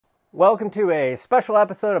Welcome to a special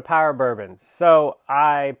episode of Power Bourbons. So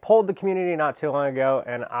I polled the community not too long ago,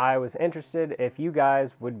 and I was interested if you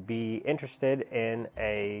guys would be interested in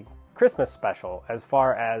a Christmas special as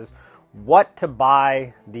far as what to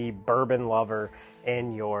buy the bourbon lover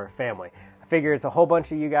in your family. I figure it's a whole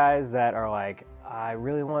bunch of you guys that are like, I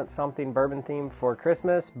really want something bourbon themed for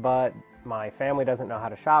Christmas, but my family doesn't know how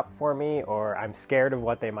to shop for me, or I'm scared of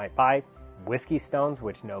what they might buy. Whiskey stones,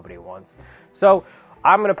 which nobody wants. So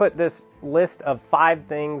I'm going to put this list of 5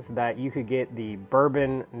 things that you could get the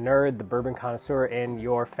bourbon nerd, the bourbon connoisseur in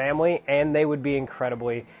your family, and they would be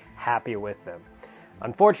incredibly happy with them.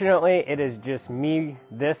 Unfortunately, it is just me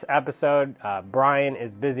this episode. Brian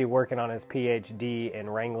is busy working on his PhD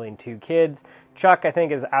and wrangling 2 kids. Chuck, I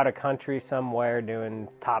think, is out of country somewhere doing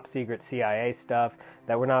top secret CIA stuff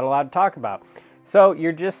that we're not allowed to talk about. So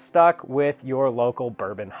you're just stuck with your local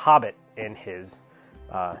bourbon hobbit in his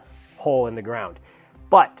hole in the ground.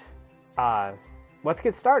 But let's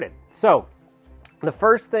get started. So the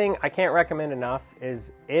first thing I can't recommend enough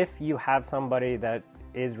is if you have somebody that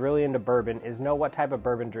is really into bourbon, is know what type of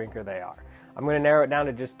bourbon drinker they are. I'm going to narrow it down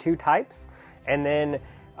to just 2 types, and then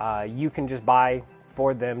you can just buy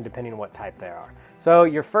for them depending on what type they are. So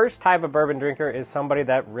your first type of bourbon drinker is somebody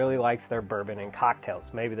that really likes their bourbon in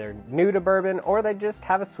cocktails. Maybe they're new to bourbon, or they just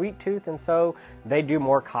have a sweet tooth, and so they do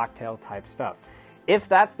more cocktail type stuff. If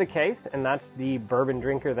that's the case, and that's the bourbon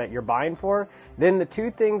drinker that you're buying for, then the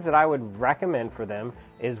 2 things that I would recommend for them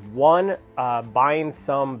is 1, buying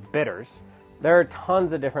some bitters. There are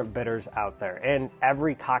tons of different bitters out there, and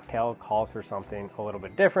every cocktail calls for something a little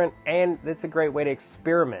bit different, and it's a great way to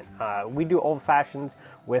experiment. We do old fashions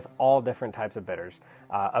with all different types of bitters.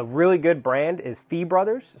 A really good brand is Fee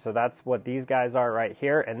Brothers, so that's what these guys are right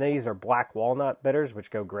here, and these are black walnut bitters,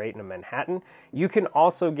 which go great in a Manhattan. You can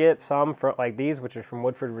also get some like these, which are from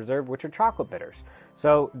Woodford Reserve, which are chocolate bitters.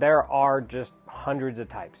 So there are just hundreds of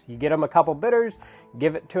types. You get them a couple bitters,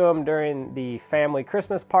 give it to them during the family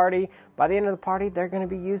Christmas party. By the end of the party, they're going to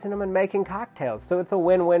be using them and making cocktails. So it's a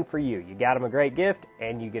win-win for you. You got them a great gift,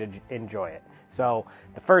 and you get to enjoy it. So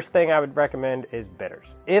the first thing I would recommend is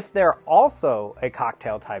bitters. If they're also a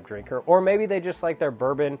cocktail type drinker, or maybe they just like their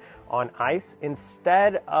bourbon on ice,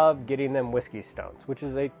 instead of getting them whiskey stones, which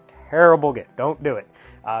is a terrible gift. Don't do it.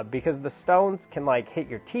 Because the stones can like hit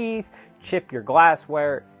your teeth, chip your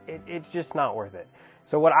glassware. It's just not worth it.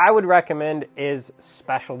 So what I would recommend is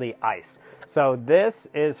specialty ice. So this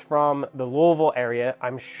is from the Louisville area.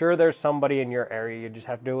 I'm sure there's somebody in your area. You just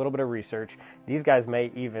have to do a little bit of research. These guys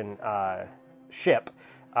may even ship,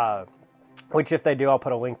 which if they do, I'll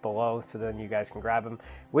put a link below so then you guys can grab them,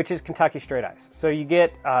 which is Kentucky Straight Ice. So you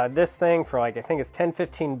get this thing for like, I think it's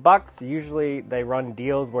 10-15 bucks. Usually they run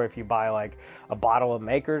deals where if you buy like a bottle of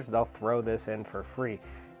Makers, they'll throw this in for free.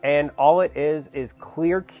 And all it is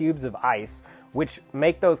clear cubes of ice, which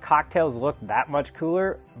make those cocktails look that much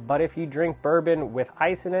cooler. But if you drink bourbon with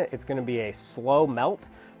ice in it, it's going to be a slow melt.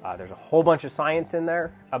 There's a whole bunch of science in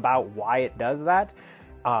there about why it does that.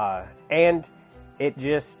 And it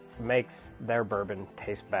just makes their bourbon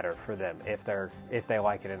taste better for them if they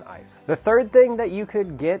like it in ice. The third thing that you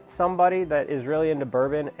could get somebody that is really into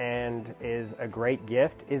bourbon and is a great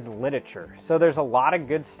gift is literature. So there's a lot of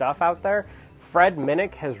good stuff out there. Fred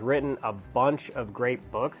Minnick has written a bunch of great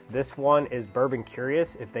books. This one is Bourbon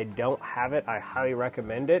Curious. If they don't have it, I highly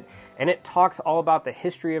recommend it. And it talks all about the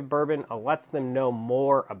history of bourbon, lets them know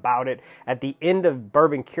more about it. At the end of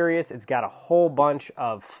Bourbon Curious, it's got a whole bunch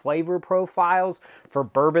of flavor profiles for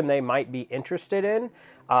bourbon they might be interested in,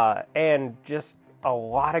 and just a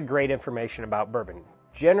lot of great information about bourbon.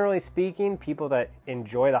 Generally speaking, people that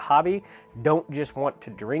enjoy the hobby don't just want to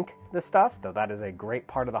drink the stuff, though that is a great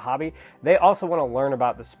part of the hobby. They also want to learn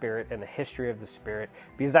about the spirit and the history of the spirit,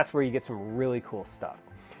 because that's where you get some really cool stuff.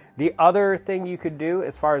 The other thing you could do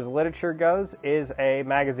as far as literature goes is a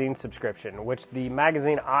magazine subscription, which the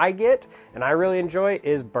magazine I get and I really enjoy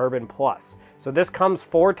is Bourbon Plus. So this comes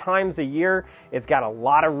 4 times a year. It's got a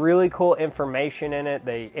lot of really cool information in it.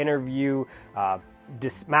 They interview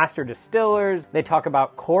master distillers. They talk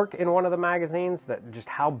about cork in one of the magazines, that just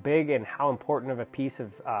how big and how important of a piece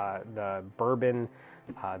of the bourbon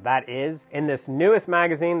that is. In this newest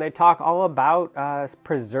magazine, they talk all about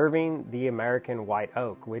preserving the American white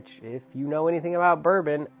oak, which, if you know anything about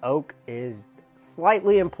bourbon, oak is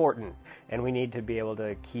slightly important, and we need to be able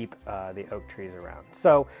to keep the oak trees around.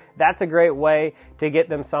 So that's a great way to get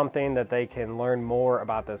them something that they can learn more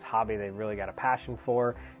about this hobby they've really got a passion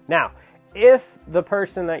for. Now, if the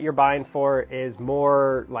person that you're buying for is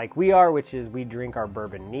more like we are, which is we drink our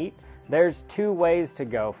bourbon neat, there's 2 ways to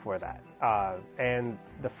go for that. And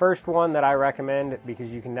the first one that I recommend,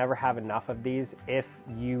 because you can never have enough of these if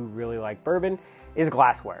you really like bourbon, is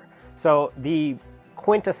glassware. So the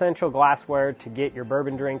quintessential glassware to get your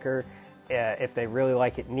bourbon drinker, if they really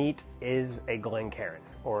like it neat, is a Glencairn,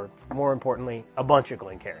 or more importantly, a bunch of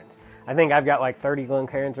Glencairns. I think I've got like 30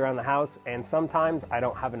 Glencairns around the house, and sometimes I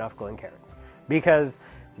don't have enough Glencairns, because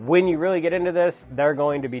when you really get into this, they're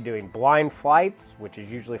going to be doing blind flights, which is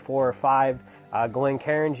usually 4 or 5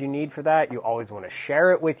 Glencairns you need for that. You always want to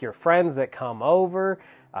share it with your friends that come over.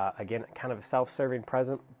 Again, kind of a self-serving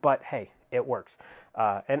present, but hey, it works.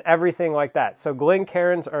 And everything like that. So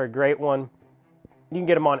Glencairns are a great one. You can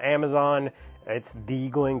get them on Amazon. It's the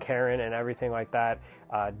Glencairn and everything like that.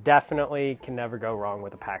 Definitely can never go wrong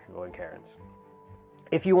with a pack of Glencairns.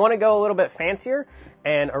 If you want to go a little bit fancier,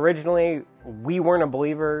 and originally we weren't a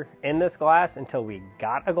believer in this glass until we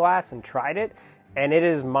got a glass and tried it, and it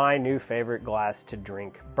is my new favorite glass to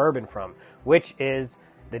drink bourbon from, which is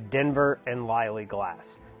the Denver and Liley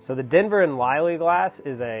glass. So the Denver and Liley glass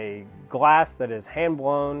is a glass that is hand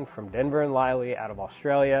blown from Denver and Liley out of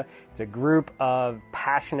Australia. It's a group of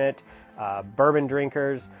passionate bourbon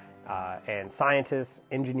drinkers and scientists,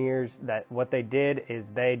 engineers, that what they did is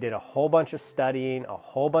they did a whole bunch of studying, a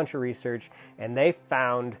whole bunch of research, and they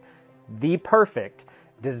found the perfect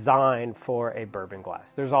design for a bourbon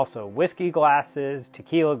glass. There's also whiskey glasses,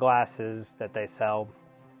 tequila glasses that they sell.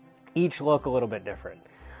 Each look a little bit different.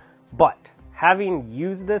 But having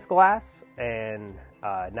used this glass, and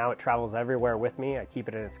now it travels everywhere with me, I keep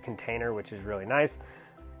it in its container, which is really nice,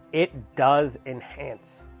 it does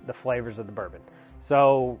enhance the flavors of the bourbon.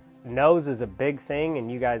 So nose is a big thing,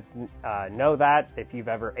 and you guys know that if you've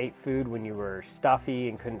ever ate food when you were stuffy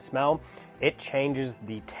and couldn't smell, it changes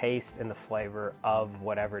the taste and the flavor of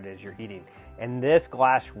whatever it is you're eating. And this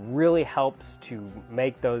glass really helps to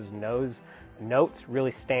make those nose notes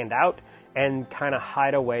really stand out and kind of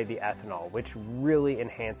hide away the ethanol, which really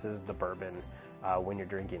enhances the bourbon when you're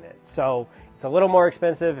drinking it. So it's a little more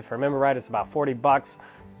expensive. If I remember right, it's about 40 bucks.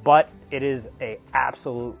 But it is an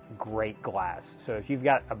absolute great glass. So if you've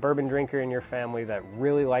got a bourbon drinker in your family that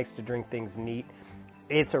really likes to drink things neat,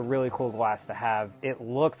 it's a really cool glass to have. It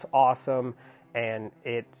looks awesome, and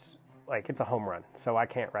it's a home run. So I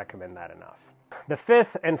can't recommend that enough. The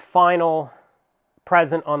fifth and final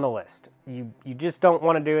present on the list. You just don't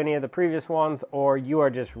want to do any of the previous ones, or you are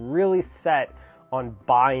just really set on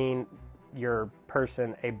buying your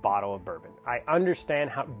person a bottle of bourbon. I understand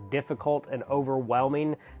how difficult and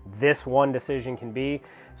overwhelming this one decision can be,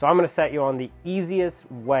 so I'm going to set you on the easiest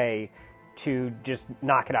way to just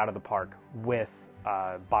knock it out of the park with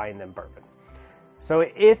buying them bourbon. So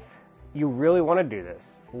if you really want to do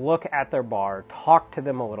this, look at their bar, talk to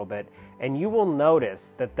them a little bit, and you will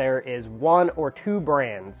notice that there is 1 or 2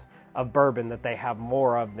 brands of bourbon that they have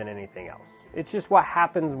more of than anything else. It's just what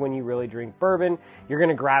happens when you really drink bourbon. You're going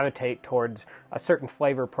to gravitate towards a certain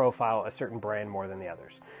flavor profile, a certain brand more than the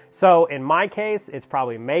others. So in my case, it's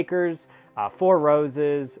probably Makers, Four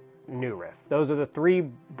Roses, New Riff. Those are the 3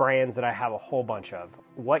 brands that I have a whole bunch of.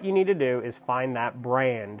 What you need to do is find that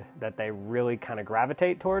brand that they really kind of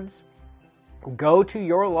gravitate towards. Go to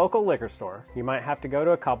your local liquor store. You might have to go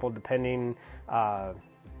to a couple depending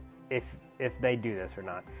if they do this or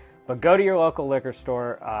not. But go to your local liquor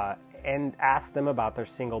store and ask them about their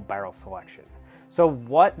single barrel selection. So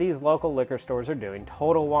what these local liquor stores are doing,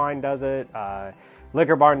 Total Wine does it,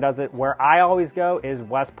 Liquor Barn does it. Where I always go is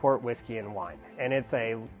Westport Whiskey and Wine. And it's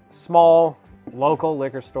a small local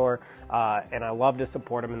liquor store, and I love to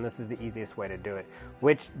support them, and this is the easiest way to do it.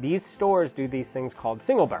 Which these stores do these things called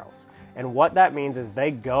single barrels. And what that means is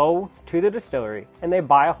they go to the distillery and they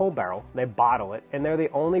buy a whole barrel, they bottle it, and they're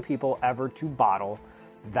the only people ever to bottle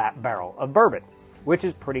that barrel of bourbon, which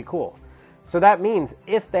is pretty cool. So that means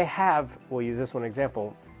if they have, we'll use this one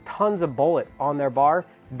example, tons of Bullet on their bar,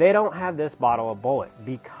 they don't have this bottle of Bullet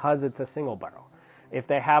because it's a single barrel. If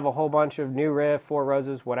they have a whole bunch of New Riff, Four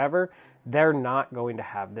Roses, whatever, they're not going to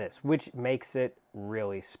have this, which makes it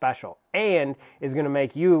really special and is going to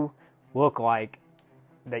make you look like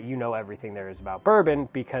that you know everything there is about bourbon,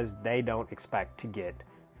 because they don't expect to get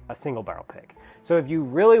a single barrel pick. So if you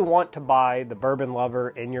really want to buy the bourbon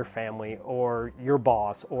lover in your family or your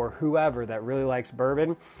boss or whoever that really likes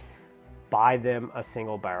bourbon, buy them a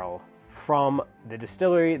single barrel from the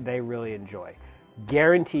distillery they really enjoy.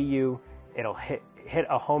 Guarantee you it'll hit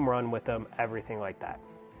a home run with them, everything like that.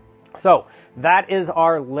 So that is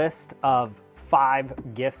our list of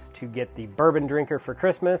 5 gifts to get the bourbon drinker for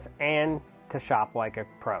Christmas and to shop like a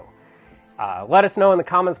pro. Let us know in the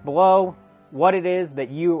comments below what it is that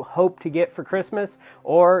you hope to get for Christmas,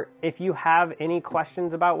 or if you have any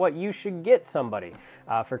questions about what you should get somebody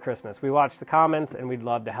for Christmas. We watch the comments, and we'd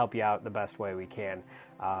love to help you out the best way we can.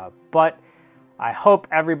 But I hope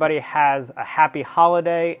everybody has a happy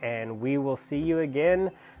holiday, and we will see you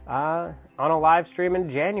again on a live stream in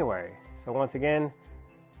January. So once again,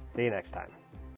 see you next time.